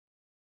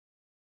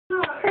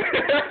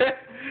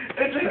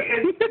It's like,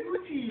 it's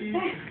booty.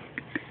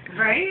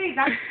 Right?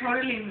 That's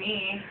totally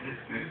me.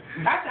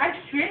 I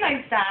just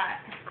realized that.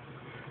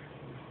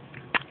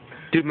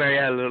 Dude,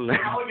 Maria, a little.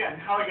 How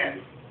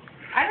again?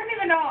 I don't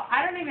even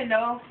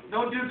know.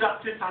 Don't do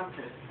Dr.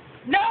 Santos.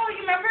 No,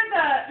 you remember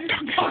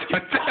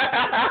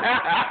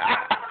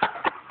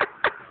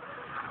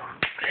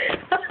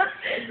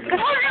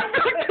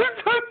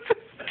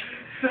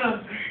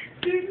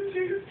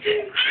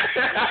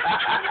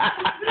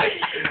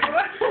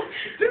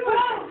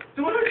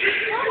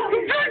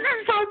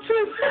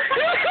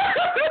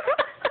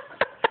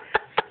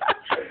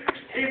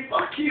Hey,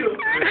 fuck you. Okay,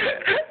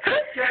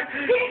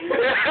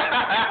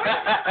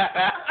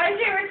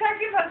 we're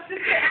talking about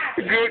Sister Act.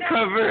 Good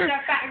cover. The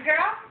fat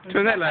girl.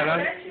 Turn that light on.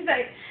 She's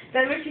like,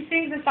 then when she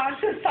sings the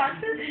Santos,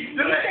 she's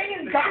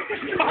singing Dr.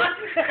 Santos.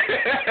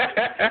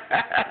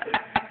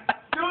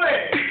 Do it.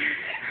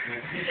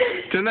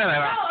 Turn that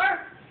light on.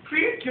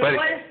 Please do Buddy. it.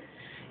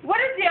 What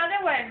is the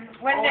other one?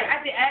 When they're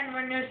at the end,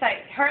 when there's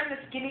like her and the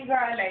skinny girl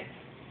are like,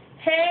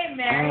 hey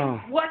Mary,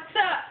 what's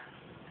up?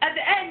 At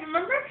the end,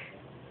 remember?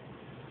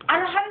 I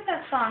don't know how is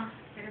that song.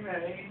 Hey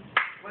Mary,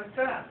 what's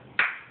up?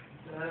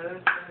 I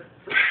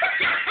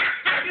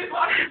just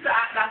watched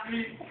that last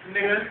week,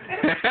 nigga.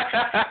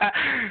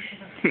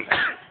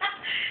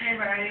 Hey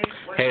Mary.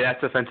 Hey,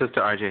 that's offensive to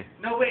RJ.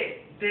 No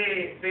wait,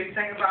 they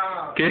sang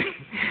about. Okay.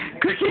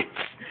 Cricket.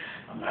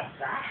 I'm not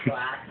that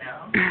black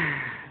now.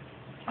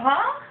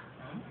 Huh?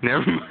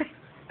 Never mind.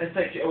 It's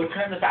like it would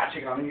turn the fat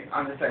chick on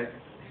the side.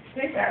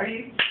 Hey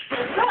Mary,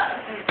 what's up?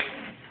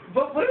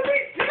 But what do we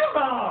do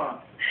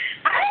about?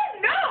 I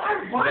don't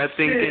know. They're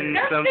thinking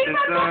something,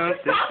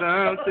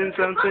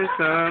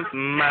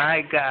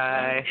 my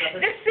guy.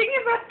 They're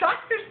singing about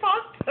Dr.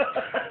 Santos.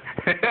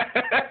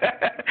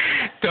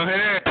 Don't hit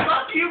her.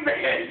 Fuck you,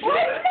 bitch. What's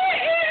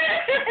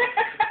that?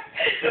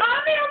 I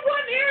only have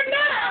one ear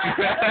now.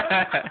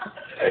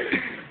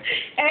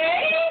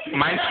 Hey?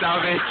 Mine's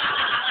salvage.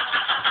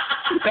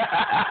 I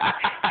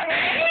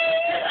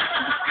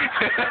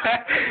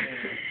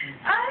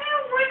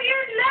have one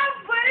ear left,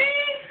 buddy.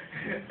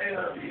 I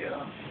love you.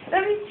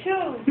 Let me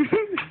too.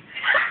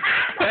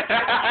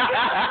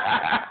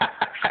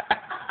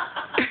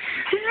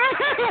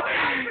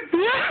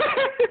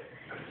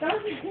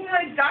 Don't you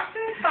like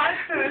Dr.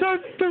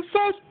 Santos?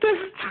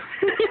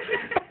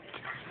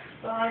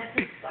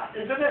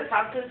 Isn't it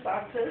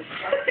Santos?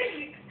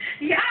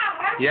 Yeah.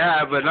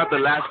 Yeah, but not the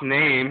last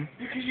name.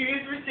 Because you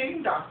guys were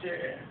saying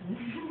doctor.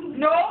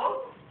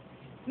 No.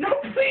 No,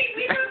 please.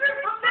 We never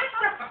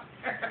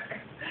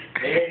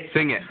Hey.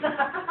 Sing it.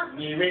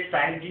 You make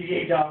fun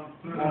DJ Dom.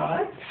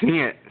 What? Sing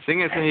it. Sing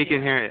it so he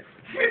can hear it.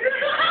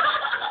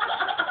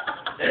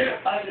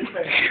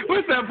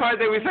 What's that part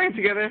that we sang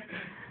together?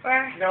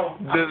 No.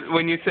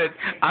 When you said,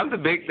 I'm the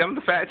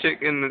fat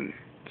chick in the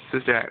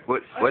Sister Act.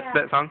 What's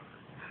that song?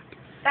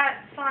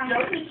 That song.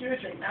 Don't be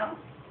serious right now.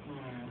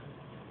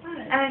 And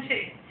then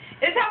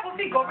it's that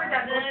Whoopi Goldberg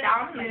that goes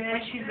down like,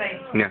 when she's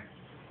like. Yeah.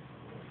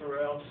 For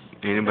real.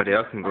 Anybody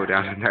else can go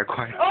down in that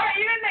quiet. Or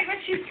even like when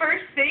she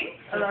first sings,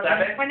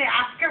 when they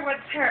ask her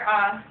what's her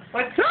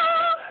what's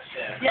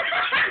yeah.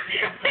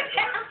 They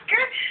ask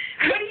her,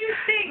 what do you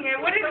sing? And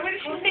what did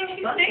she think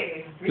she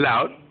sings?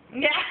 Loud.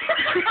 Yeah.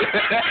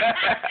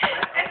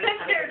 And then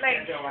they're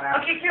like,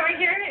 okay, can we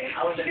hear it?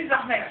 She's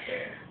all like,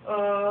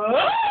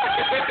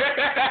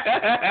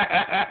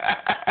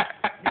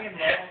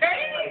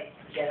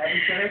 Get at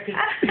each other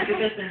because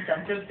this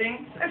incentive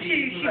thing.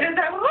 She does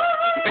that.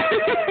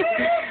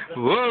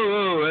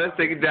 Whoa, let's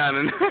take it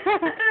down.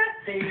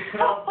 They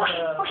put up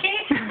Okay.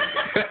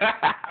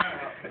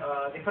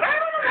 they put up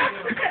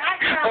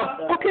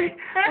okay.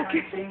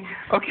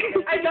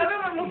 I love it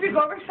when Whoopi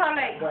Goldberg saw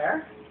like.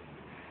 Where?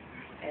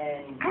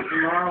 And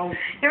tomorrow.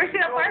 You ever see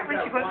that part when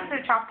she goes to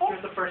the chapel?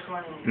 Here's the first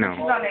one. No.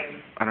 She's all like.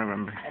 I don't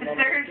remember. And then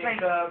There's like.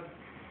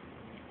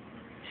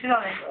 She's all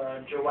like.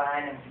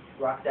 Joanne and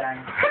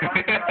Roxanne.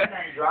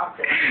 Roxanne dropped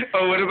it.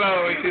 Oh, what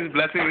about when she's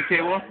blessing the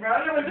table?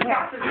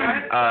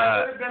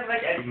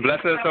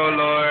 Bless us, O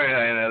Lord,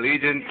 and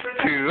allegiance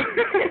to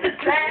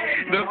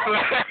the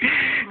flag.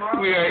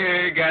 We are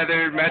here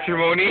gathered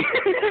matrimony.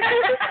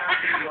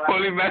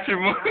 Holy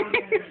matrimony.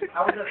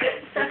 I was at the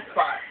sixth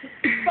spot.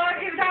 Fuck,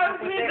 if that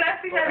was me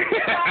blessing that,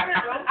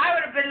 I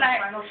would have been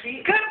like,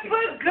 good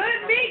food, good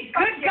meat,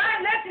 good God,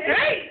 let's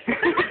eat.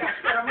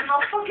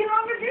 How fucking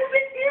long have you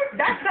been here?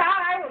 That's how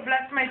I would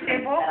bless my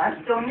table. And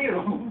I'm still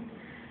new.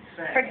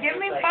 Forgive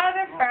me,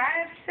 Father, for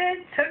I have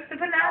sinned, took the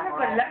banana,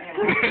 but left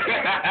the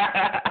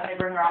They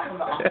bring her out from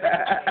the office.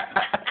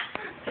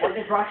 Well,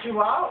 they brought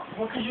you out?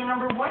 Well, because you're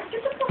number one.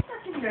 Get the fuck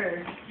back in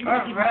there.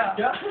 Oh, bro.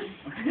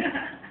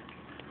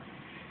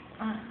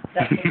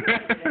 That's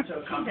into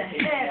a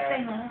conversation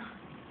there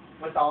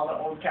with all the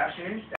old cashiers.